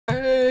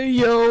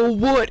Yo,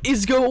 what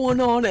is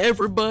going on,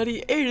 everybody?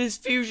 It is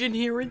Fusion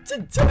here, and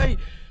today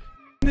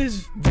in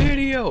this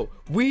video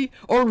we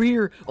are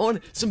here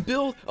on some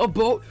build a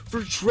boat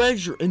for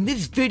treasure, and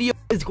this video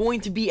is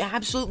going to be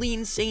absolutely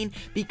insane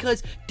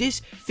because this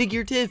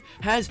figurative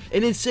has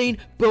an insane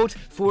boat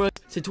for us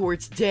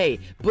towards today.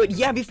 But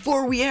yeah,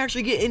 before we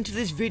actually get into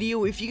this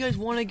video, if you guys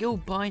want to go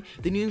buy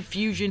the new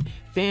Fusion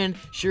fan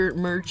shirt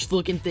merch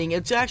looking thing,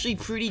 it's actually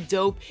pretty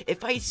dope.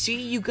 If I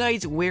see you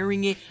guys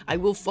wearing it, I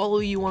will follow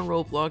you on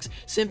Roblox,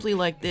 simply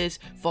like this,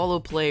 follow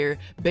player,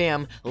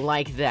 bam,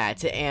 like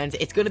that, and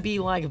it's gonna be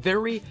like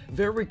very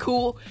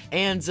cool.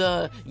 And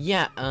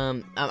yeah,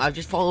 I'll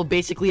just follow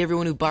basically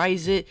everyone who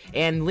buys it,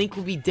 and link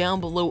will be down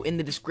below in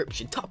the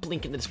description, top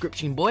link in the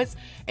description, boys.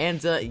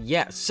 And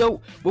yeah,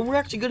 so what we're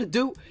actually gonna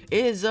do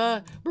is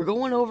we're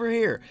going over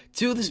here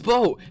to this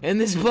boat, and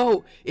this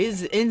boat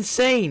is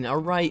insane. All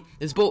right,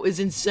 this boat is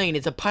insane.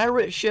 It's a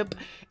pirate ship,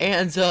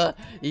 and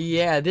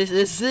yeah,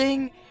 this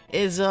thing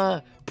is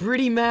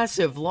pretty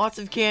massive, lots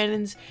of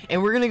cannons,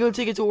 and we're gonna go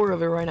take a tour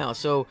of it right now.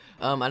 So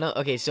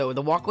okay, so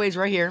the walkway is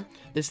right here.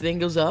 This thing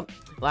goes up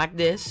like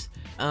this.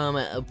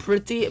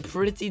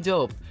 Pretty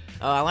dope.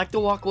 I like the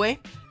walkway.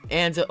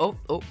 And oh,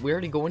 we're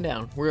already going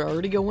down. We're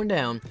already going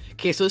down.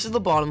 Okay, so this is the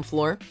bottom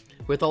floor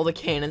with all the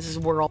cannons. This is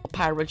where all the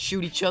pirates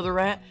shoot each other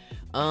at.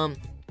 I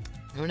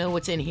don't know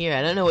what's in here.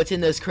 I don't know what's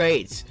in those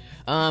crates.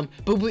 But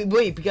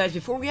wait, guys,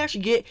 before we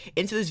actually get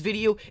into this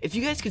video, if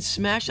you guys could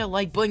smash that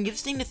like button, get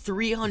this thing to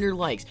 300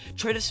 likes.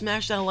 Try to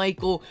smash that like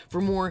goal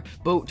for more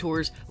boat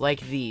tours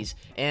like these.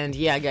 And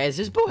yeah, guys,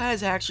 this boat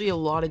has actually a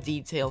lot of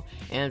detail.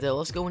 And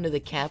let's go into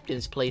the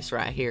captain's place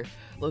right here.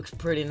 Looks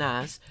pretty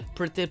nice,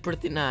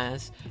 pretty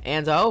nice.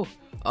 And oh,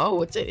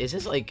 what's it? Is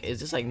this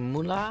like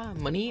moolah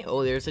money?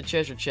 Oh, there's a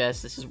treasure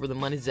chest. This is where the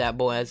money's at,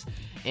 boys.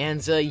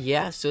 And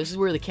yeah, so this is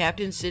where the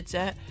captain sits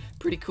at.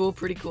 Pretty cool.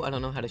 I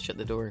don't know how to shut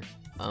the door.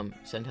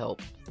 Send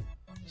help.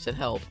 Send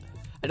help.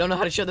 I don't know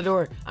how to shut the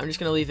door. I'm just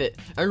gonna leave it.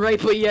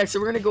 Alright, but yeah, so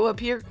we're gonna go up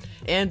here,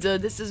 and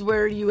this is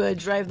where you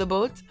drive the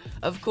boat,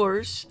 of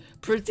course.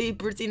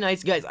 Pretty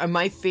nice, guys.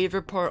 My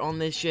favorite part on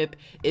this ship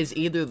is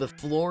either the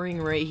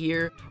flooring right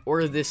here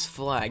or this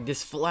flag.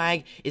 This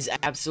flag is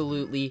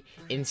absolutely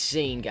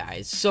insane,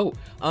 guys. So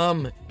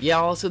yeah,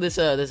 also this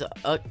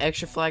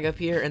extra flag up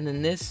here, and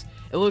then this,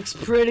 it looks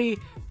pretty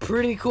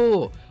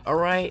cool. All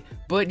right,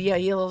 but yeah,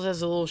 Yellow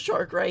has a little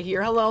shark right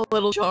here. Hello,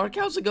 little shark.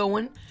 How's it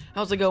going?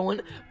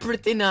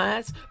 Pretty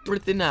nice.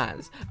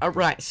 All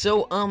right,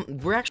 so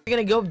we're actually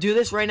gonna go do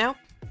this right now.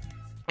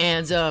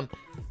 And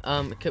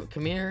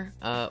come here.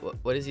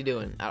 What is he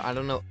doing? I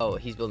don't know. Oh,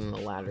 he's building the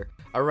ladder.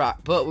 All right,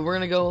 but we're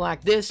gonna go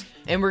like this,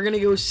 and we're gonna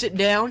go sit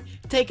down,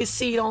 take a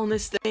seat on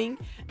this thing,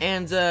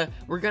 and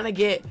we're gonna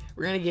get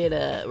ready,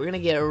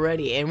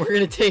 and we're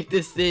gonna take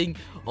this thing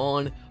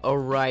on a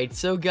ride.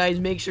 So guys,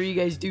 make sure you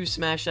guys do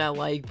smash that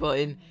like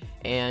button,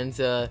 and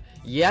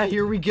yeah,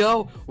 here we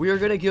go. We are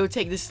gonna go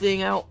take this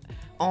thing out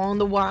on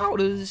the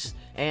waters,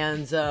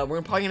 and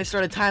we're probably gonna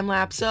start a time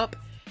lapse up,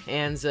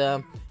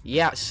 and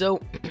yeah,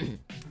 so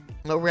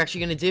what we're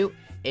actually gonna do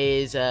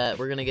is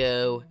we're gonna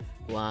go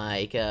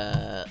like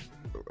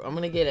I'm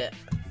gonna get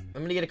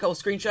a couple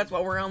screenshots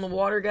while we're on the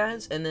water,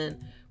 guys, and then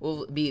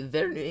we'll be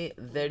very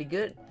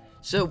good.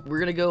 So we're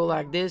gonna go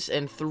like this,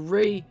 and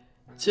 3,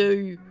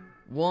 2,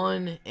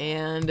 1,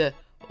 and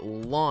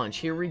launch.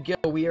 Here we go.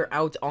 We are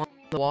out on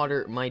the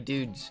water, my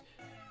dudes.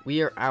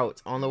 We are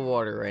out on the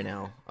water right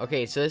now.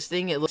 Okay, so this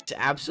thing, it looks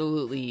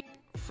absolutely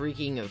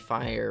freaking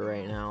fire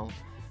right now,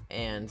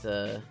 and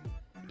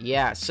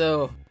yeah,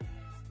 so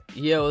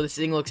yo, this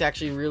thing looks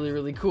actually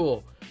really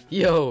cool.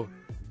 Yo,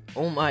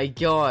 oh my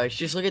gosh,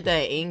 just look at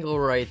that angle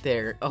right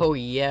there. Oh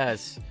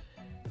yes,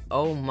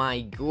 oh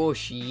my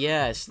gosh,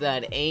 yes,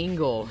 that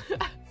angle.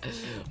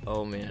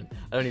 Oh man,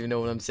 I don't even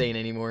know what I'm saying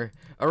anymore.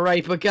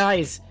 Alright, but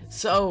guys,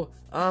 so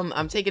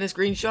I'm taking a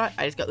screenshot.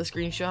 I just got the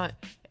screenshot,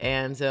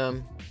 and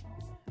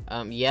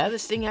yeah,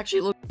 this thing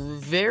actually looks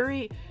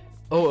very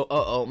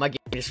oh my game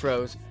just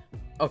froze.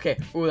 Okay,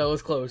 ooh, that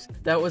was close.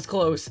 That was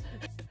close.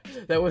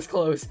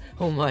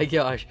 Oh my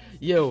gosh.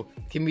 Yo,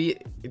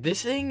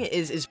 this thing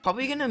is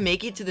probably gonna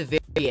make it to the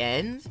very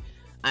end.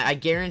 I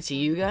guarantee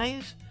you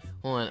guys.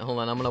 Hold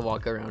on, I'm gonna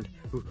walk around.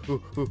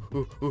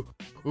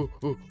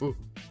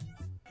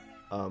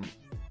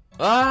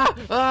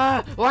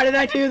 Why did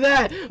I do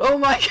that? Oh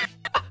my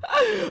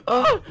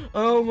god.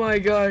 Oh my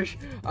gosh.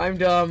 I'm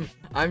dumb.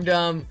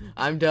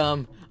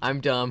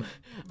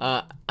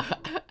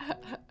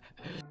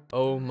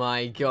 Oh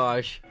my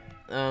gosh.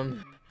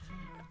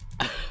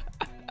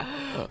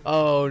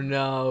 Oh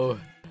no.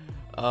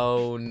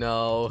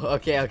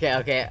 Okay.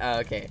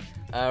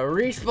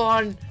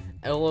 Respawn.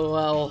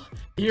 LOL.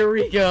 Here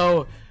we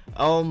go.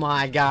 Oh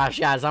my gosh,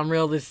 guys, I'm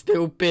really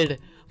stupid.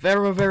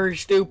 Very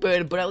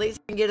stupid. But at least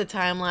I can get a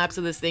time lapse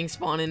of this thing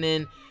spawning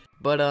in.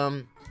 But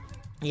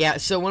yeah,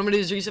 so what I'm gonna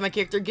do is reset my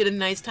character, get a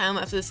nice time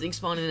lapse of this thing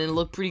spawning in, and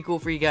look pretty cool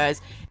for you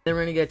guys. Then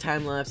we're gonna get a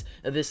time lapse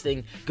of this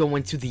thing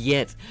going to the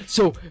end.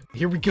 So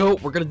here we go.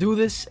 We're gonna do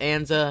this,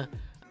 and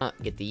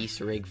Get the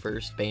Easter egg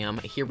first. Bam.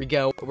 Here we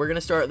go. We're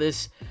gonna start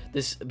this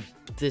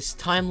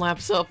time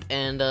lapse up,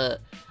 and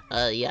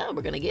yeah,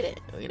 we're gonna get it.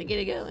 We're gonna get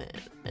it going,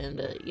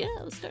 and yeah,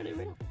 let's start it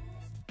right now.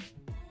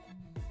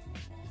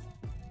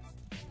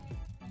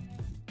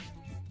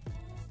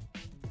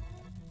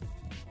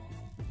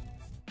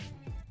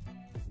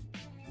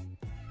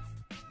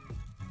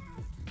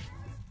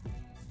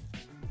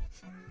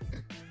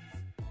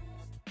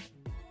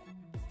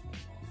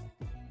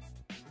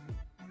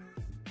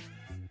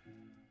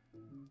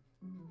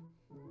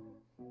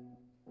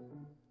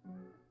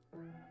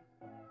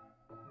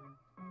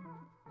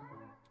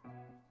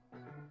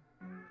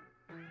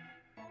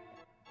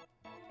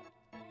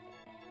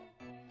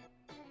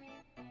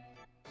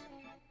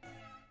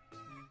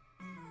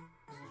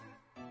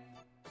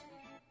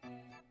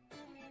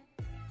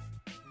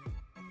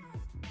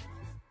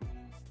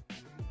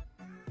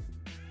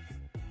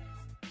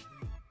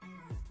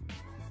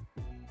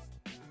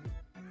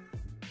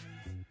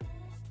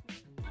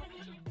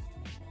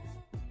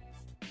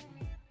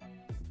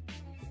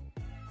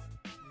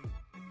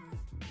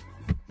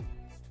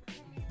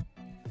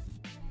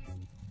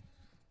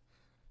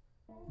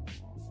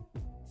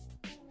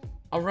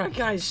 Alright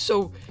guys,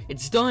 so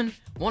it's done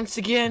once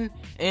again,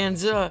 and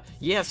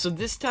yeah, so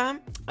this time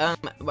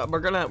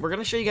we're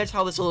gonna show you guys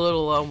how this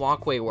little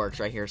walkway works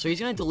right here. So he's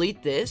gonna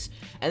delete this,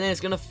 and then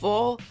it's gonna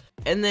fall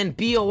and then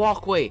be a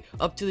walkway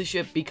up to the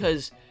ship,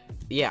 because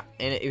yeah,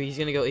 and he's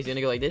gonna go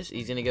like this.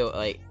 He's gonna go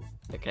like,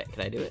 okay,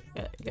 can I do it?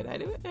 Can I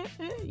do it?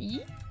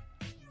 Yeah.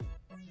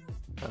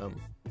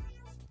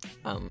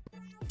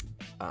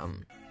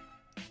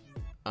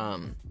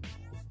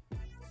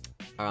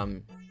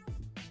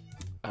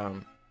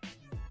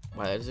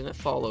 Why doesn't it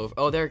fall over?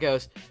 Oh, there it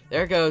goes.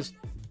 There it goes.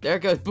 There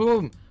it goes.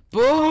 Boom.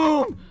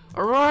 Boom.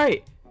 All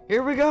right.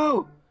 Here we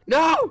go.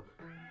 No.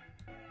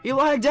 He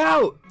lagged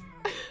out.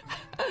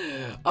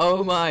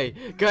 Oh my.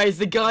 Guys,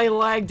 the guy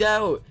lagged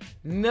out.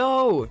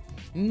 No.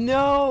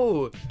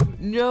 No.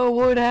 No,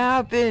 what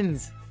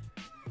happens?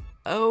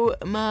 Oh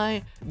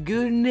my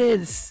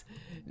goodness.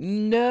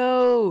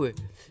 No.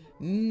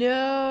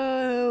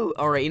 No.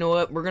 All right, you know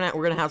what? We're going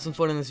to have some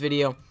fun in this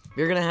video.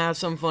 We're going to have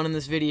some fun in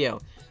this video.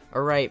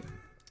 All right.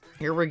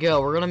 Here we go.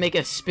 We're gonna make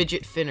a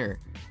spidget finner.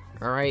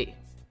 All right.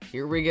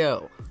 Here we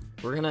go.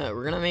 We're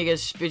gonna make a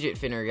spidget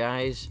finner,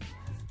 guys.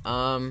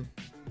 Boom,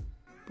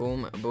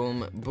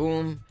 boom,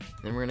 boom.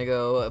 Then we're gonna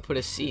go put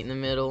a seat in the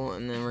middle,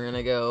 and then we're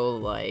gonna go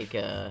like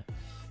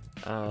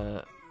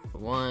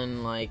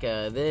one like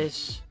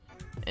this,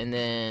 and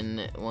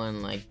then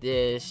one like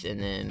this, and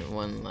then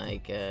one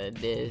like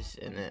this,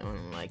 and then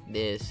one like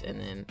this, and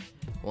then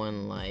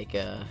one like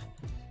this,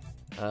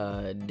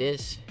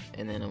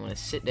 and then I'm gonna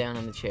sit down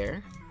on the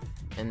chair.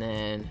 And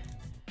then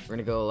we're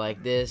gonna go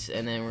like this,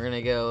 and then we're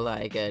gonna go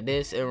like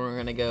this, and we're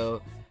gonna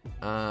go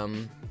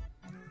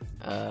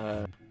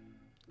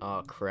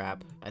oh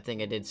crap, I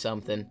think I did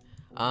something.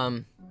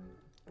 I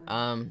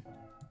don't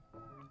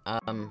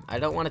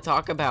want to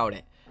talk about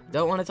it.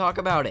 Don't want to talk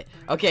about it.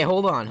 Okay,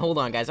 hold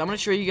on guys, I'm gonna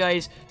show you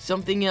guys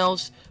something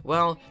else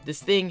while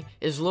this thing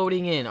is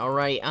loading in. All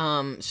right,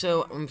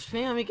 so I'm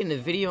making a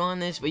video on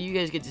this, but you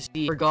guys get to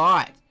see.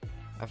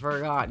 I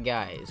forgot,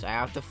 guys. I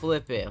have to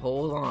flip it.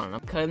 Hold on. I'm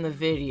cutting the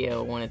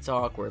video when it's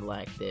awkward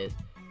like this.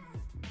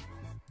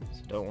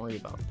 So don't worry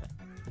about that.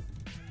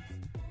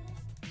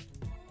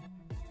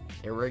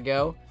 Here we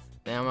go.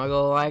 Then I'm gonna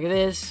go like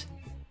this.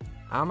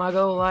 I'm gonna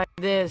go like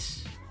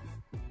this.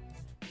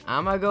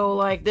 I'm gonna go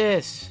like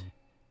this.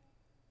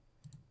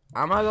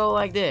 I'm gonna go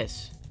like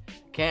this.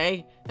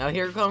 Okay? Now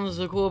here comes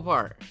the cool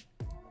part.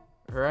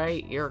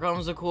 Alright? Here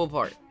comes the cool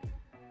part.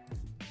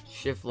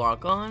 Shift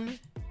lock on.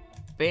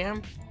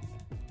 Bam.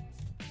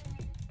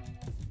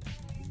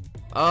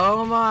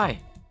 Oh my!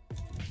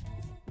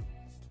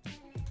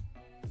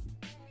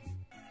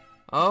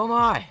 Oh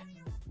my!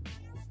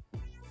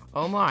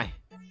 Oh my!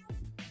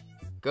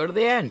 Go to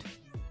the end!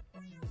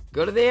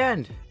 Go to the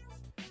end!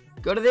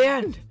 Go to the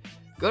end!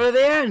 Go to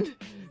the end!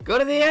 Go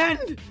to the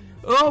end!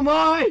 Oh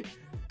my!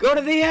 Go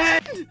to the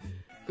end!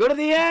 Go to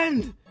the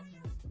end!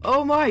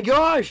 Oh my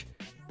gosh!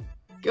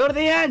 Go to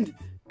the end!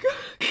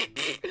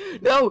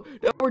 No!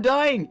 No, we're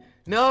dying!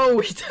 No!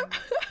 We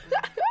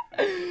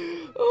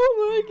oh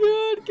my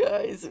god,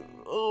 guys.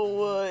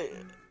 Oh my.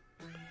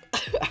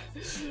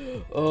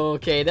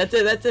 Okay, that's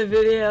a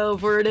video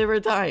for a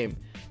different time.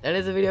 That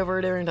is a video for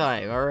a different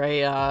time.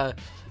 Alright,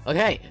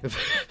 okay.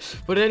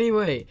 But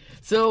anyway,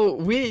 so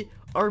we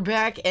are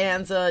back,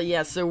 and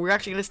yeah, so we're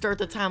actually gonna start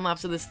the time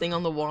lapse of this thing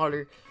on the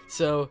water.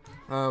 So,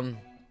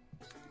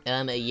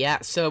 yeah,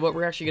 so what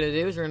we're actually gonna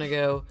do is we're gonna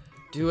go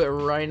do it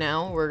right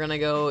now. We're gonna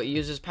go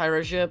use this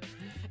pirate ship,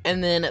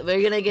 and then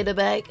we're gonna get it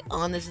back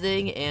on this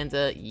thing, and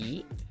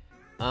yeet.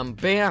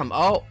 Bam.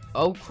 Oh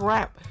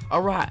crap.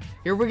 Alright,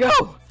 here we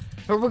go.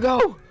 Here we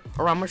go.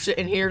 Alright, I'm gonna sit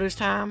in here this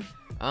time.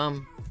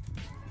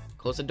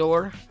 Close the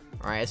door.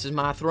 Alright, this is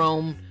my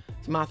throne.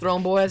 It's my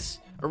throne, boys.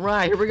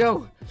 Alright, here we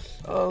go.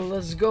 Oh,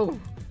 let's go.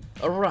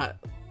 Alright.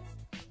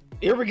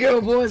 Here we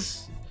go,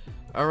 boys.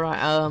 Alright,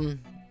 hold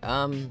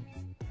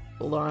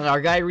on.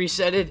 Our guy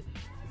resetted.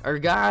 Our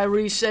guy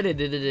reset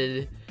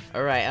it.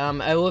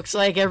 Alright, it looks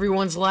like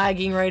everyone's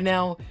lagging right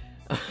now.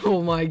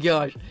 Oh my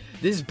gosh.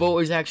 This boat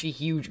is actually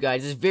huge,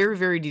 guys. It's very,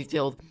 very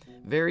detailed.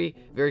 Very,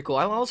 very cool.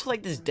 I also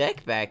like this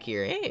deck back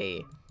here.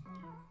 Hey.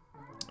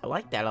 I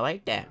like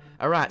that.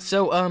 Alright,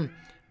 so,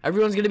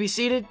 everyone's gonna be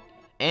seated.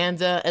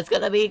 And, it's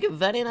gonna be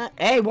very nice.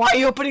 Hey, why are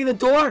you opening the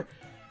door?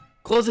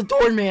 Close the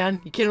door,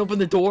 man. You can't open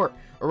the door.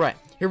 Alright,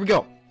 here we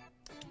go.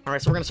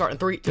 Alright, so we're gonna start in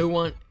 3, 2,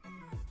 1.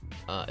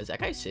 Is that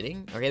guy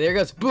sitting? Okay, there he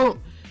goes.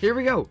 Boom! Here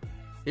we go.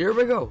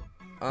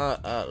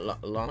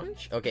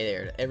 Launch? Okay,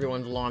 there.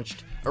 Everyone's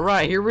launched.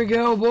 Alright, here we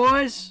go,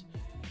 boys.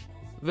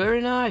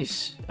 Very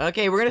nice.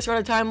 Okay, we're gonna start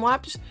a time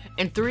lapse.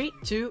 In 3,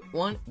 2,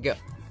 1, go.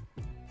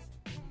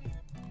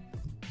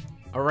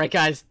 Alright,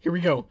 guys, here we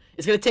go.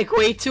 It's gonna take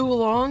way too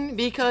long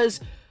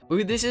because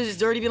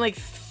it's already been like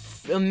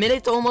a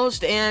minute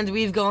almost, and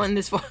we've gone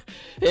this far.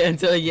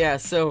 And yeah,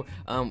 so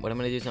what I'm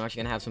gonna do is I'm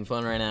actually gonna have some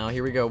fun right now.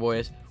 Here we go,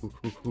 boys.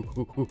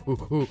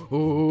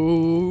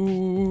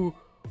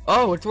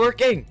 Oh, it's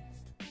working.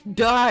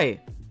 Die.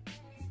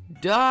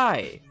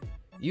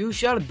 You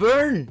shall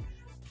burn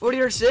for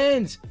your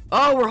sins.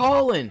 Oh, we're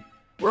hauling.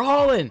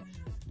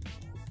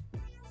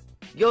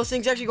 Yo, this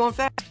thing's actually going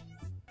fast.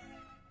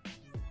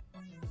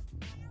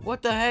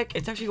 What the heck?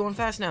 It's actually going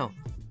fast now.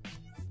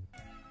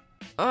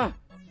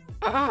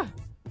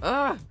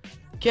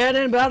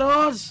 Cannon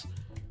battles!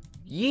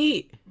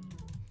 Yeet!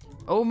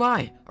 Oh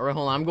my. Alright,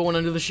 hold on. I'm going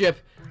under the ship.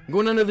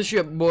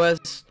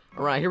 Boys.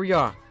 Alright, here we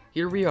are.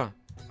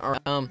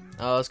 Alright,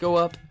 let's go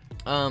up,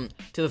 to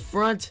the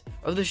front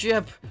of the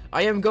ship.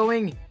 I am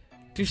going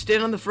to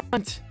stand on the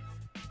front.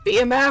 Be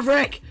a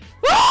maverick!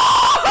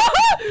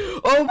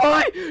 Oh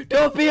my!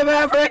 Don't be a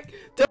maverick!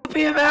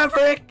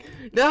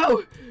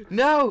 No!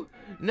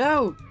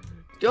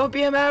 Don't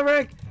be a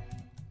maverick!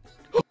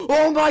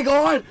 Oh my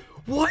god!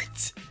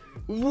 What?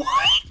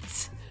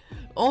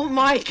 Oh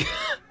my god!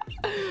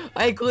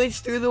 I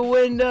glitched through the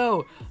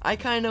window! I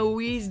kinda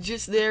wheezed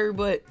just there,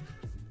 but...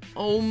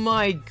 Oh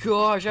my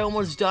gosh, I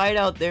almost died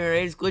out there.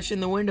 I just glitched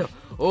in the window.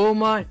 Oh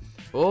my!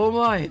 Oh,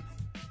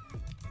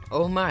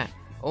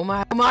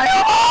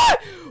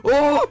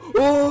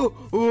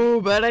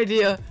 bad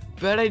idea!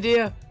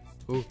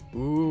 Come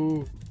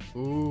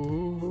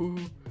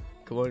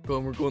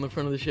on, we're going to the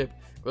front of the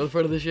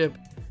ship.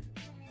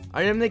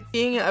 I am the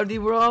king of the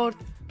world.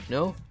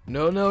 No,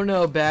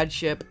 bad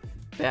ship.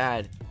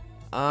 Bad.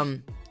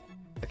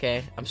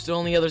 Okay, I'm still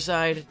on the other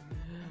side.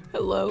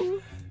 Hello?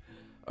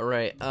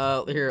 Alright,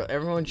 here,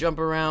 everyone jump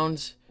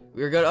around.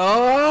 We're good.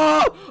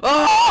 Oh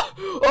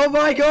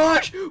my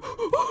gosh!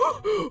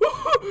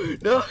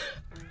 No.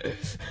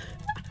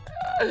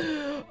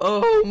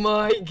 Oh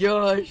my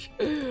gosh,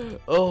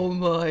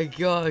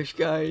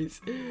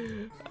 guys.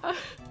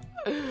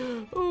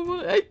 Oh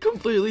my, I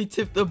completely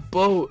tipped the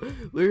boat,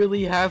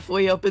 literally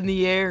halfway up in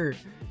the air.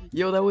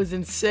 Yo, that was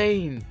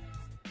insane.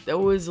 That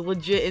was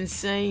legit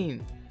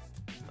insane.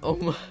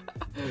 Oh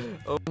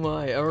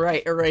my.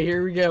 Alright,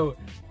 here we go.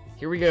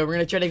 We're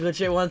gonna try to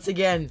glitch it once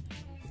again.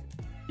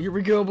 Here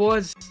we go,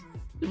 boys.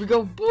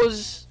 Okay.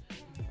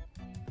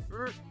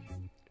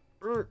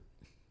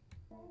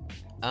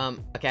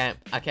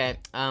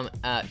 Come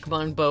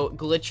on, boat.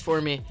 Glitch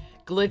for me,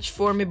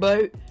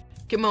 boat.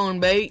 Come on,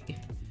 boat.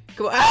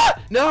 Come on. Ah!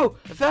 No!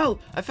 I fell!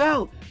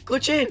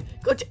 Glitch in!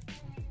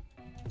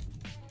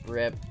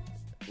 Rip.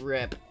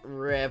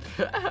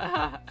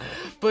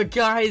 But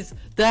guys,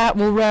 that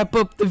will wrap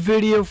up the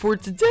video for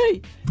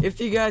today. If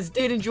you guys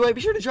did enjoy,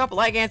 be sure to drop a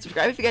like and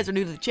subscribe if you guys are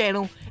new to the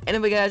channel. And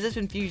anyway, guys, this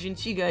has been Fusion.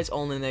 See you guys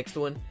all in the next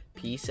one.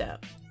 Peace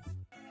out.